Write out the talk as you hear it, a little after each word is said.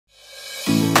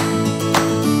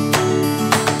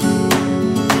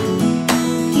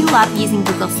love using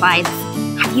Google Slides?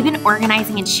 Have you been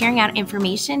organizing and sharing out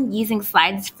information using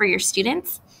slides for your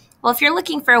students? Well, if you're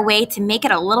looking for a way to make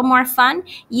it a little more fun,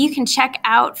 you can check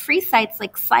out free sites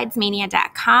like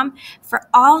slidesmania.com for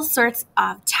all sorts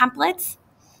of templates.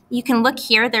 You can look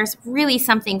here. There's really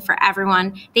something for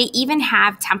everyone. They even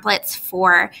have templates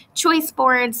for choice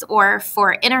boards or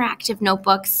for interactive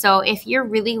notebooks. So if you're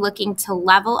really looking to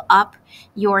level up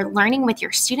your learning with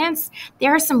your students,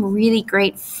 there are some really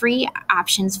great free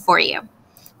options for you.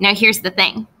 Now, here's the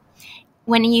thing.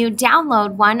 When you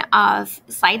download one of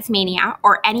Slidesmania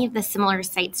or any of the similar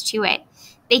sites to it,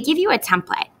 they give you a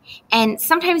template. And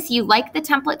sometimes you like the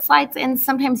template slides and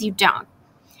sometimes you don't.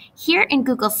 Here in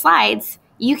Google Slides,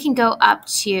 you can go up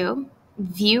to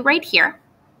View right here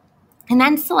and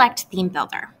then select Theme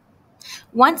Builder.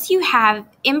 Once you have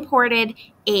imported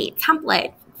a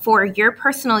template for your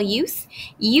personal use,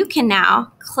 you can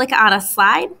now click on a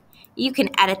slide. You can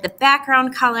edit the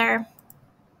background color.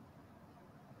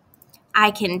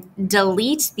 I can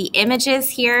delete the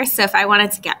images here. So if I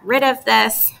wanted to get rid of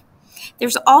this,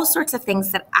 there's all sorts of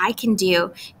things that I can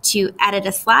do to edit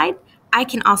a slide. I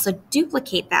can also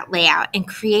duplicate that layout and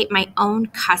create my own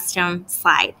custom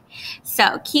slide.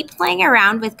 So keep playing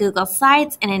around with Google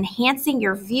Slides and enhancing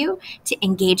your view to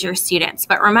engage your students.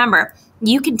 But remember,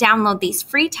 you can download these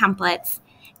free templates.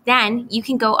 Then you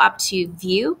can go up to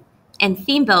View and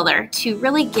Theme Builder to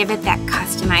really give it that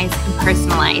customized and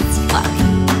personalized look.